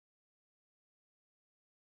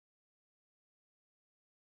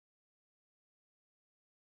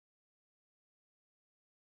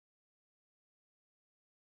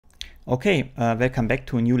Okay, welcome back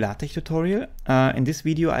to a new LaTeX tutorial. In this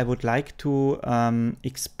video I would like to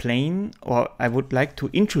explain, or I would like to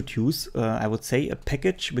introduce, I would say, a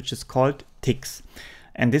package which is called TIKZ.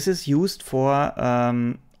 And this is used for,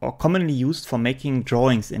 or commonly used for making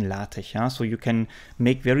drawings in LaTeX. Yeah? So you can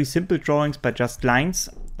make very simple drawings by just lines,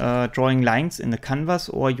 drawing lines in the canvas,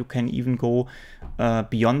 or you can even go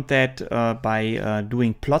beyond that by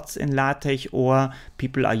doing plots in LaTeX, or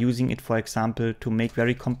people are using it, for example, to make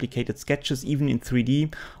very complicated sketches, even in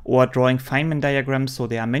 3D, or drawing Feynman diagrams. So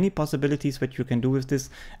there are many possibilities that you can do with this,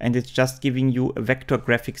 and it's just giving you a vector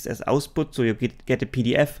graphics as output. So you get a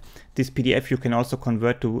PDF. This PDF you can also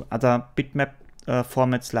convert to other bitmap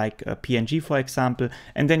formats like PNG, for example,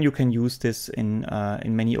 and then you can use this in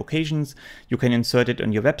many occasions. You can insert it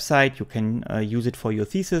on your website, you can use it for your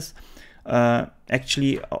thesis.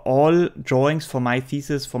 Actually, all drawings for my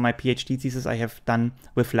thesis, for my PhD thesis, I have done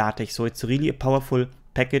with LaTeX. So it's really a powerful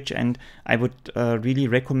package, and I would really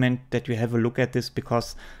recommend that you have a look at this,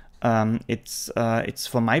 because it's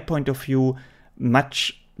from my point of view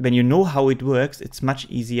much. When you know how it works, it's much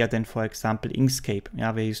easier than, for example, Inkscape,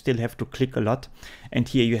 yeah, where you still have to click a lot, and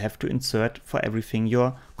here you have to insert for everything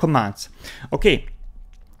your commands. Okay,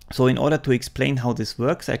 so in order to explain how this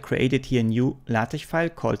works, I created here a new LaTeX file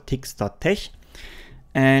called tikz.tech,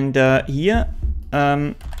 and here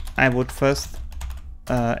I would first,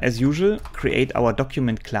 as usual, create our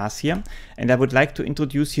document class here, and I would like to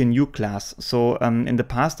introduce here a new class. So in the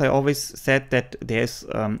past I always said that there's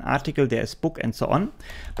article, there's book, and so on,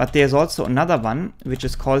 but there's also another one which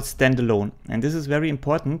is called standalone, and this is very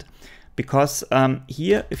important because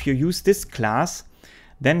here, if you use this class,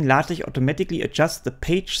 then LaTeX automatically adjusts the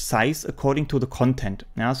page size according to the content.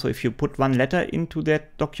 Yeah? So if you put one letter into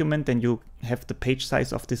that document, then you have the page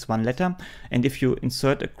size of this one letter. And if you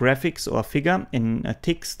insert a graphics or a figure in a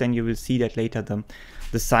TIKZ, then you will see that later the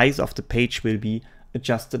size of the page will be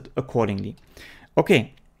adjusted accordingly.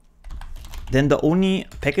 Okay, then the only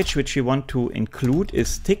package which we want to include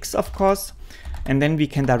is TIKZ, of course. And then we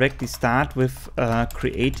can directly start with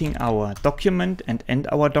creating our document and end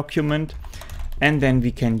our document. And then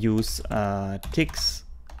we can use TIKZ.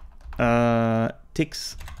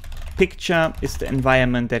 TIKZ picture is the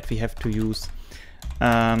environment that we have to use.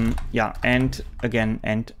 Yeah, and again,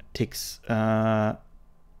 and TIKZ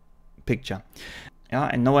picture. Yeah,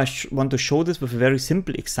 and now I want to show this with a very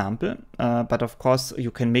simple example, but of course you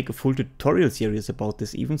can make a full tutorial series about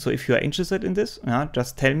this even. So if you are interested in this,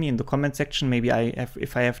 just tell me in the comment section. Maybe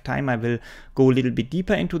if I have time, I will go a little bit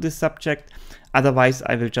deeper into this subject. Otherwise,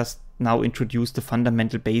 I will just now introduce the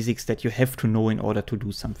fundamental basics that you have to know in order to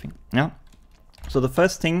do something. Yeah. So the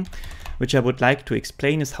first thing which I would like to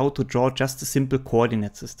explain is how to draw just a simple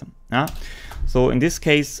coordinate system. Yeah. So in this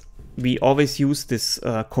case, we always use this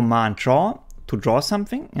command draw to draw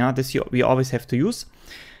something. Yeah, this we always have to use.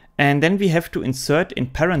 And then we have to insert in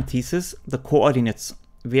parentheses the coordinates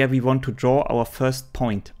where we want to draw our first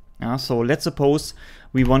point. Yeah, so let's suppose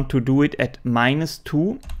we want to do it at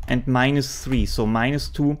 -2 and -3. So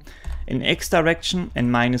 -2 in X direction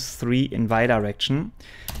and -3 in Y direction.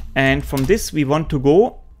 And from this we want to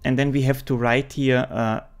go, and then we have to write here,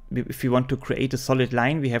 if we want to create a solid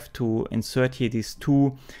line, we have to insert here these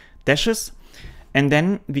 2 dashes. And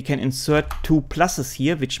then we can insert 2 pluses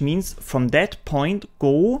here, which means from that point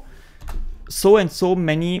go so and so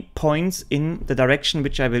many points in the direction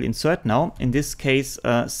which I will insert now. In this case,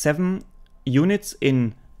 7 units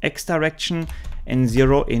in X direction and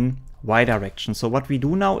 0 in Y direction. So what we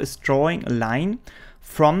do now is drawing a line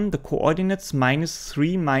from the coordinates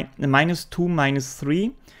 -2,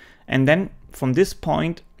 -3, and then from this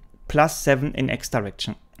point +7 in X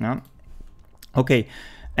direction. Yeah? Okay.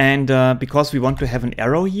 And because we want to have an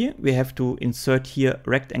arrow here, we have to insert here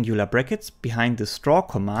rectangular brackets behind this draw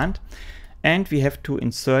command, and we have to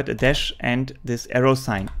insert a dash and this arrow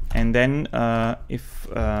sign. And then if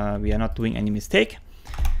we are not doing any mistake,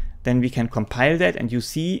 then we can compile that, and you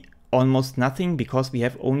see almost nothing because we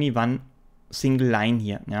have only one single line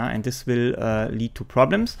here. Yeah? And this will lead to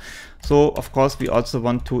problems. So of course we also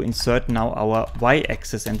want to insert now our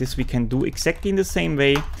y-axis, and this we can do exactly in the same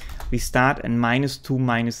way. We start at -2,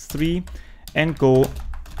 -3 and go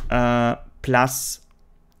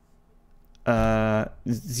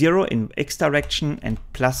 +0 in X direction and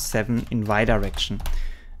 +7 in Y direction.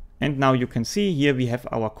 And now you can see here we have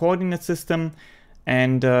our coordinate system,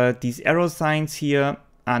 and these arrow signs here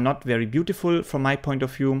are not very beautiful from my point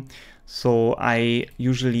of view. So I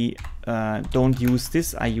usually don't use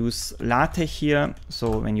this. I use LaTeX here.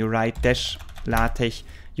 So when you write dash LaTeX,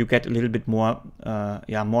 you get a little bit more,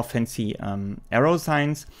 more fancy arrow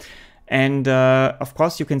signs. And of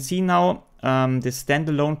course, you can see now this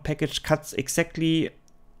standalone package cuts exactly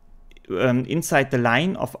inside the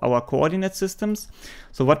line of our coordinate systems.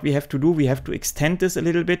 So what we have to do, we have to extend this a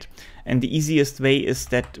little bit, and the easiest way is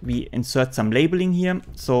that we insert some labeling here.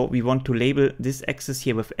 So we want to label this axis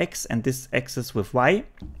here with X and this axis with Y.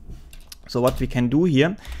 So what we can do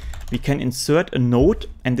here, we can insert a node,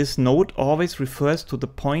 and this node always refers to the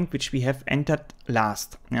point which we have entered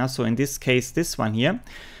last. Yeah, so in this case, this one here,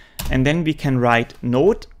 and then we can write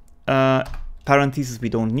node, parentheses we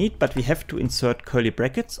don't need, but we have to insert curly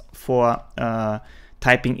brackets for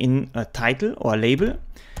typing in a title or a label.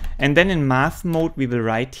 And then in math mode, we will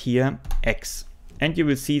write here X. And you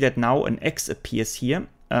will see that now an X appears here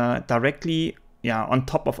directly on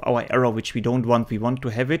top of our arrow, which we don't want. We want to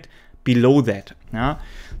have it below that.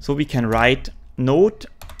 So we can write node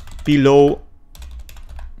below,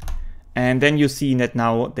 and then you see that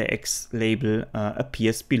now the X label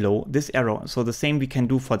appears below this arrow. So the same we can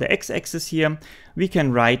do for the X-axis here. We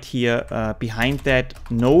can write here behind that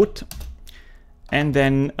node, and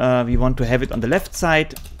then we want to have it on the left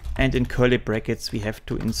side, and in curly brackets we have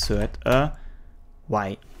to insert a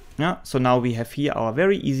Y. So now we have here our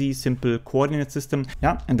very easy, simple coordinate system.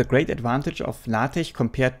 And the great advantage of LaTeX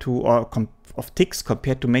compared to, of TIKZ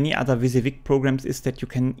compared to many other WYSIWYG programs is that you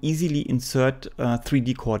can easily insert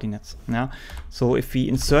 3D coordinates. So if we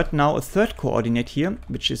insert now a third coordinate here,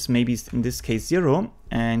 which is maybe in this case 0,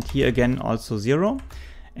 and here again also 0,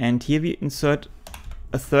 and here we insert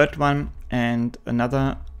a third one and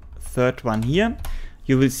another third one here,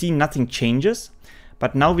 you will see nothing changes.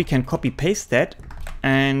 But now we can copy paste that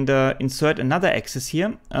and insert another axis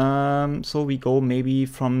here. So we go maybe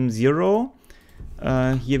from 0.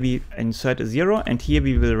 Here we insert a 0, and here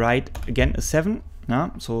we will write again a 7.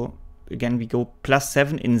 So again we go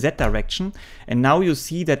 +7 in Z direction, and now you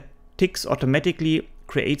see that TIKZ automatically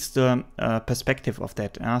creates the perspective of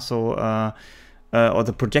that. Or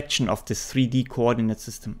the projection of this 3D coordinate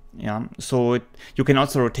system. So you can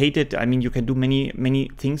also rotate it. I mean, you can do many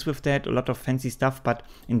things with that, a lot of fancy stuff, but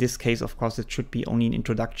in this case, of course, it should be only an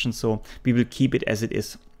introduction, so we will keep it as it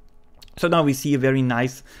is. So now we see a very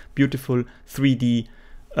nice, beautiful 3D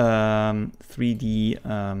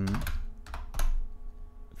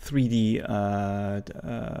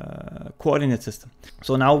coordinate system.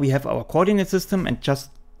 So now we have our coordinate system, and just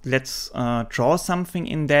let's draw something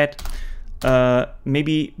in that.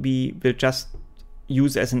 Maybe we will just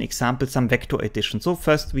use as an example some vector addition. So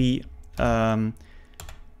first we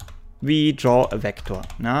draw a vector.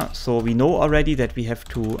 So we know already that we have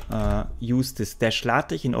to use this dash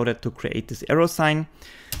LaTeX in order to create this arrow sign.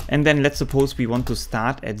 And then let's suppose we want to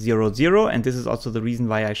start at 0, 0. And this is also the reason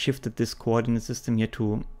why I shifted this coordinate system here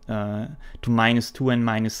to -2 and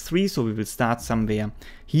 -3. So we will start somewhere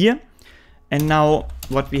here. And now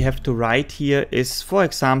what we have to write here is, for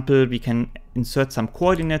example, we can insert some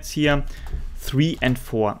coordinates here, 3 and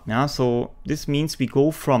 4. So this means we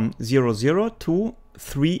go from 0, 0 to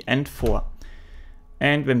 3 and 4.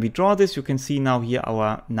 And when we draw this, you can see now here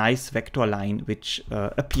our nice vector line which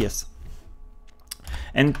appears.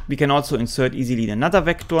 And we can also insert easily another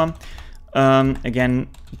vector. Again,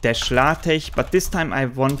 dash LaTeX, but this time I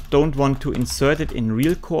don't want to insert it in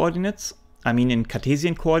real coordinates. I mean in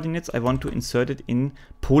Cartesian coordinates. I want to insert it in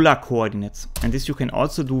polar coordinates. And this you can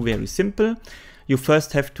also do very simple. You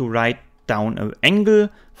first have to write down an angle,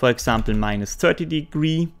 for example, -30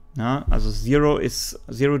 degree. Also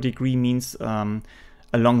 0 degree means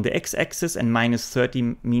along the x-axis, and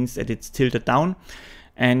 -30 means that it's tilted down.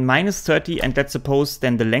 And -30, and let's suppose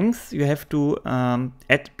then the length you have to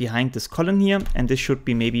add behind this column here, and this should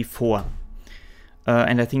be maybe 4.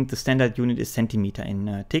 And I think the standard unit is centimeter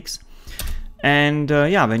in TIKZ. And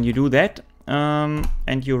when you do that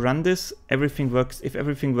and you run this, everything works. If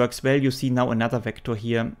everything works well, you see now another vector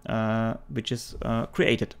here which is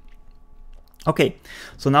created. Okay,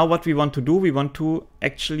 so now what we want to do, we want to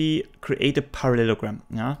actually create a parallelogram.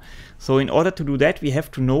 So in order to do that, we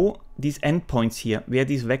have to know these endpoints here, where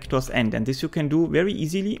these vectors end. And this you can do very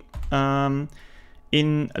easily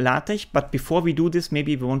in LaTeX. But before we do this,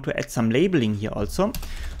 maybe we want to add some labeling here also.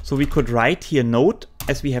 So we could write here node,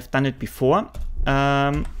 as we have done it before.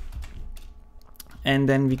 And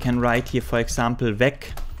then we can write here, for example,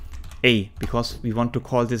 vec A, because we want to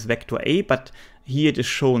call this vector A, but here it is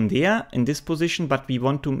shown there in this position, but we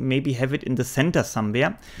want to maybe have it in the center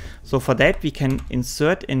somewhere. So for that, we can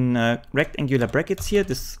insert in rectangular brackets here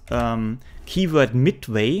this keyword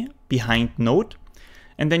midway behind node.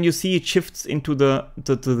 And then you see it shifts into the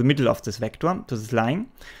middle of this vector, to this line.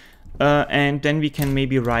 And then we can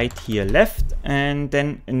maybe write here left, and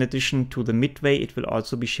then in addition to the midway, it will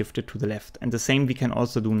also be shifted to the left. And the same we can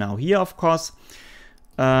also do now here, of course.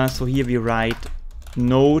 So here we write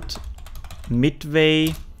node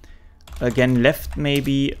midway, again left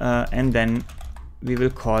maybe, and then we will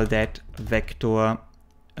call that vector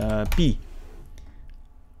B.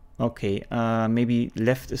 Okay, maybe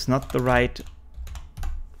left is not the right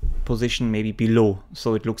position, maybe below,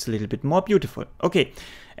 so it looks a little bit more beautiful. Okay,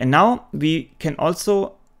 and now we can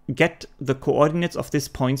also get the coordinates of these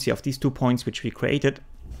points here, of these 2 points which we created,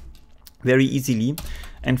 very easily.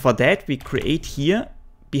 And for that we create here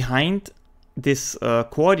behind this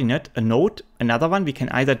coordinate a node, another one. We can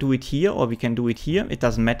either do it here or we can do it here, it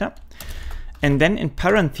doesn't matter. And then in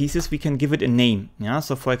parentheses we can give it a name. Yeah,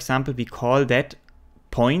 so for example we call that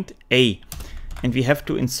point A, and we have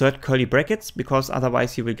to insert curly brackets because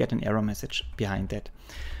otherwise you will get an error message behind that.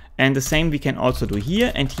 And the same we can also do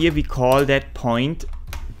here, and here we call that point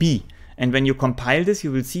B. And when you compile this,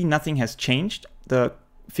 you will see nothing has changed. The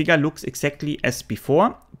figure looks exactly as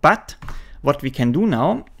before, but what we can do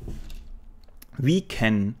now, we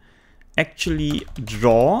can actually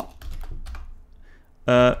draw,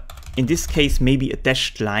 in this case maybe a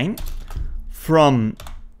dashed line from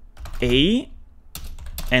A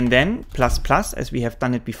and then plus plus, as we have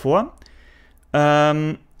done it before,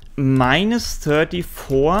 minus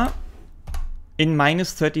 34 in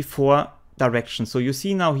minus 34 direction. So you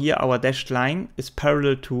see now here our dashed line is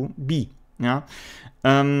parallel to B. Yeah.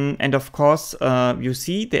 And of course, you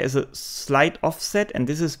see there is a slight offset, and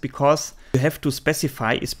this is because you have to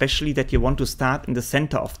specify especially that you want to start in the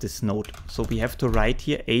center of this node. So we have to write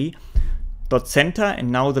here A dot center,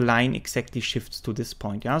 and now the line exactly shifts to this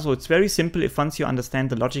point. Yeah, so it's very simple. If once you understand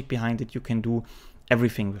the logic behind it, you can do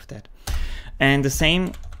everything with that. And the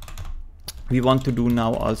same we want to do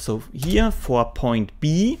now also here for point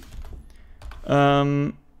B.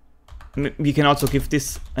 We can also give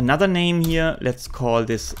this another name here. Let's call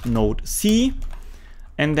this node C,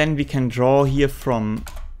 and then we can draw here from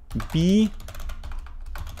B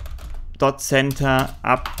dot center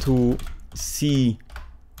up to C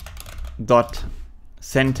dot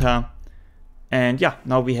center, and yeah,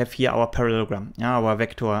 now we have here our parallelogram, yeah, our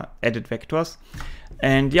vector added vectors.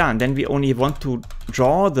 And yeah, and then we only want to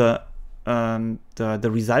draw the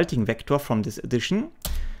resulting vector from this addition,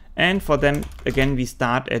 and for them again we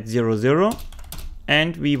start at 0 0,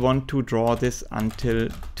 and we want to draw this until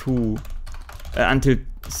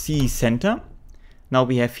C center. Now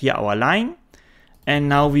we have here our line, and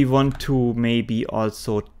now we want to maybe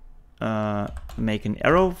also make an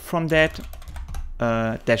arrow from that,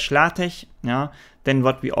 dash LaTeX. Yeah. Then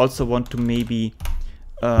what we also want to maybe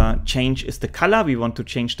change is the color. We want to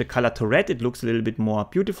change the color to red. It looks a little bit more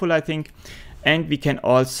beautiful, I think. And we can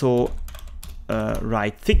also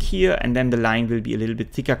write thick here, and then the line will be a little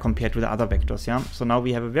bit thicker compared to the other vectors. Yeah. So now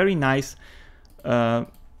we have a very nice,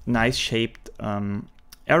 nice shaped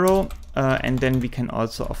arrow, and then we can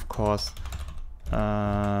also, of course,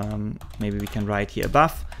 maybe we can write here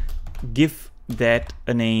above, give that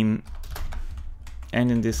a name, and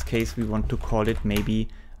in this case we want to call it maybe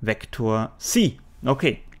vector C.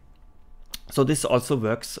 Okay, so this also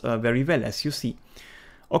works very well, as you see.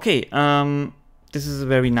 Okay, this is a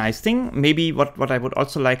very nice thing. Maybe what I would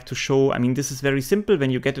also like to show, I mean, this is very simple.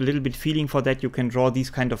 When you get a little bit feeling for that, you can draw these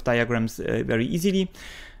kind of diagrams very easily.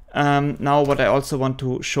 Now what I also want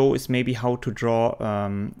to show is maybe how to draw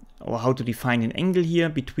or how to define an angle here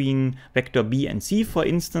between vector B and C, for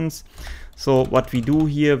instance. So what we do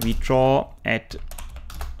here, we draw at,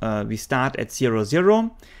 we start at 0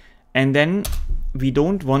 0, and then we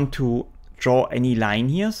don't want to draw any line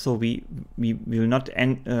here, so we will not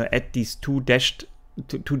add these two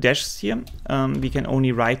dashes here. We can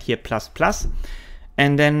only write here plus plus,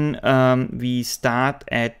 and then we start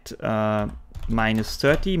at minus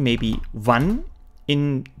 30, maybe 1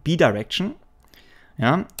 in B direction.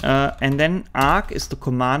 Yeah, and then arc is the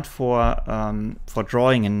command for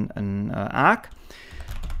drawing an arc.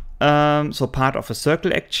 So part of a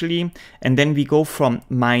circle actually, and then we go from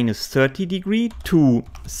minus 30 degree to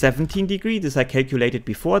 17 degree. This I calculated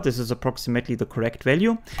before. This is approximately the correct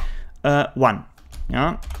value. 1.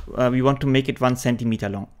 Yeah, we want to make it 1 centimeter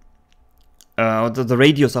long. The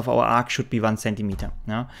radius of our arc should be 1 centimeter.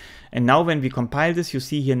 Yeah? And now when we compile this, you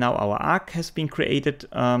see here now our arc has been created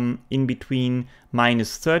in between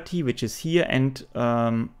minus 30, which is here, and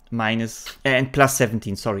and plus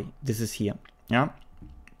 17. Sorry, this is here. Yeah.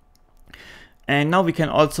 And now we can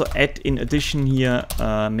also add in addition here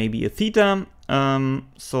maybe a theta.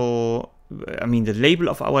 So I mean the label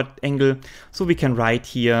of our angle. So we can write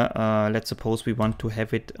here. Let's suppose we want to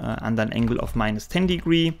have it under an angle of minus 10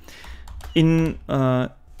 degree. In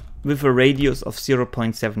with a radius of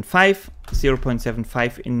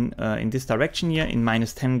 0.75 in this direction here, in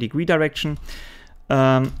minus 10 degree direction.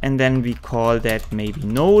 and then we call that maybe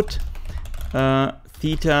node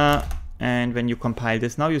theta. And when you compile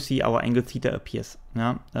this, now you see our angle theta appears.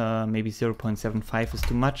 Yeah? Maybe 0.75 is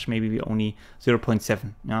too much. Maybe we only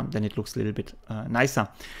 0.7. Yeah? Then it looks a little bit nicer.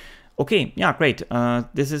 Okay, yeah, great.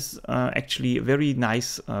 This is actually a very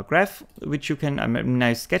nice graph, which you can, a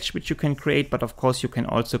nice sketch which you can create. But of course, you can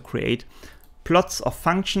also create plots of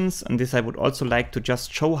functions. And this I would also like to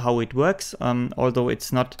just show how it works. Although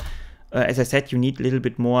it's not, as I said, you need a little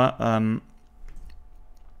bit more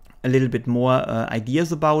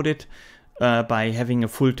ideas about it. By having a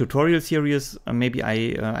full tutorial series, maybe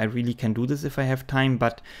I really can do this if I have time,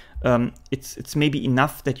 but it's maybe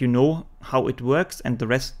enough that you know how it works, and the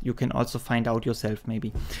rest you can also find out yourself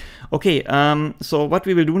maybe. Okay, so what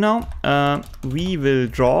we will do now, we will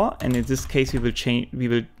draw, and in this case we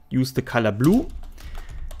will use the color blue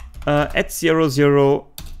at 0, 0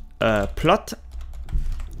 plot,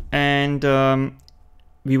 and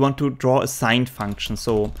we want to draw a sine function.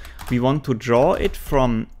 So we want to draw it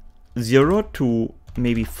from 0 to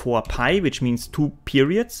maybe 4 pi, which means 2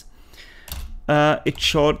 periods. It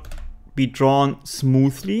should be drawn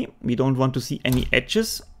smoothly. We don't want to see any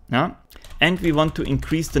edges. Yeah? And we want to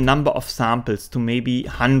increase the number of samples to maybe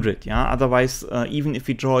 100. Yeah? Otherwise, even if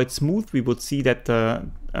we draw it smooth, we would see that the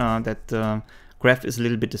graph is a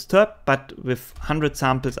little bit disturbed. But with 100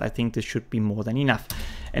 samples, I think this should be more than enough.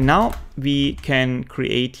 And now we can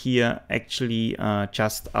create here actually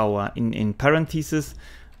just our, in parentheses,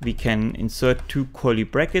 we can insert 2 curly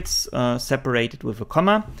brackets separated with a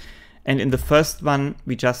comma. And in the first one,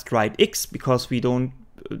 we just write x, because we don't,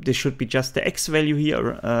 this should be just the x value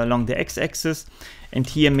here along the x-axis. And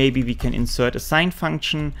here maybe we can insert a sine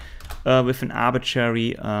function with an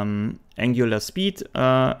arbitrary angular speed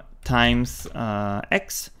times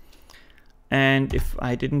x. And if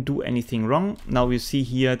I didn't do anything wrong, now you see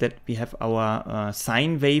here that we have our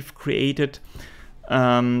sine wave created.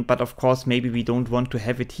 But of course, maybe we don't want to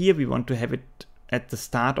have it here. We want to have it at the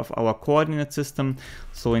start of our coordinate system.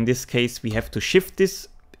 So in this case, we have to shift this.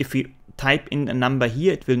 If we type in a number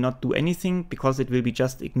here, it will not do anything because it will be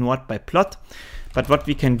just ignored by plot. But what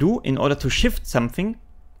we can do in order to shift something,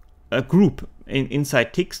 a group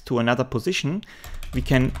inside TIKZ to another position, we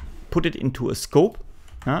can put it into a scope.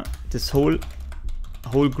 This whole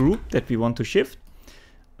group that we want to shift.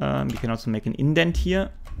 We can also make an indent here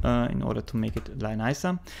in order to make it lie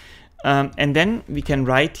nicer. And then we can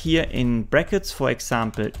write here in brackets, for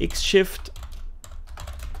example, x shift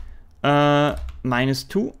minus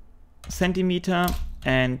 2 centimeter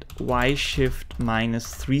and y shift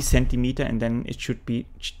minus 3 centimeter, and then it should be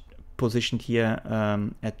positioned here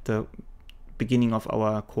at the beginning of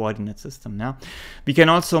our coordinate system. Now we can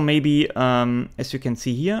also maybe, as you can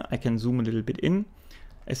see here, I can zoom a little bit in.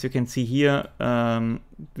 As you can see here,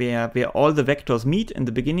 where all the vectors meet in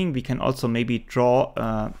the beginning, we can also maybe draw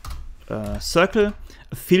a circle,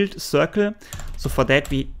 a filled circle. So for that,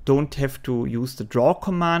 we don't have to use the draw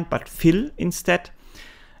command, but fill instead.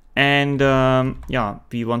 And yeah,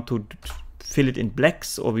 we want to fill it in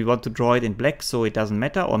blacks, or we want to draw it in black, so it doesn't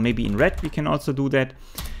matter. Or maybe in red, we can also do that.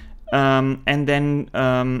 And then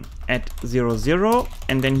at 0, 0,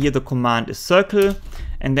 and then here the command is circle.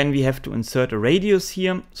 And then we have to insert a radius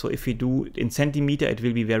here. So if we do it in centimeter, it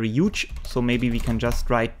will be very huge. So maybe we can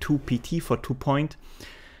just write 2 pt for 2 point.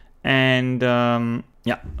 And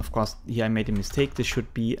yeah, of course, here I made a mistake. This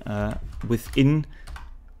should be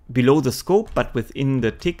below the scope, but within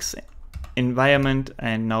the TIKZ environment.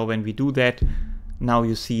 And now when we do that, now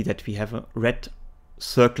you see that we have a red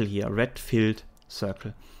circle here, a red filled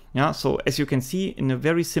circle. Yeah, so as you can see, in a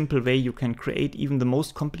very simple way, you can create even the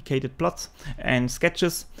most complicated plots and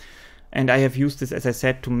sketches. And I have used this, as I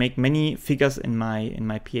said, to make many figures in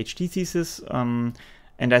my PhD thesis. And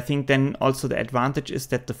I think then also the advantage is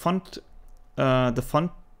that the font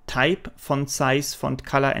type, font size, font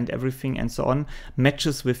color, and everything and so on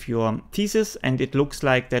matches with your thesis, and it looks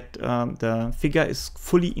like that the figure is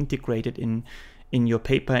fully integrated in your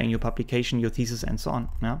paper, in your publication, your thesis, and so on.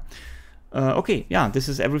 Yeah. Okay, yeah, this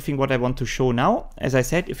is everything what I want to show now. As I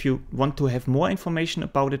said, if you want to have more information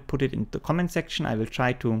about it, put it in the comment section. I will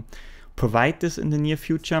try to provide this in the near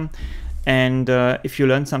future. And if you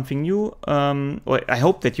learned something new, or I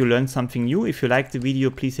hope that you learned something new. If you liked the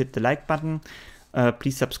video, please hit the like button.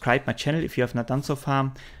 Please subscribe my channel if you have not done so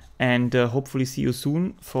far. And hopefully see you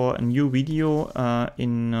soon for a new video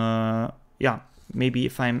yeah, maybe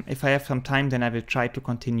if I have some time, then I will try to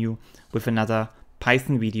continue with another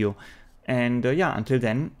Python video. And yeah, until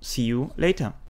then, see you later.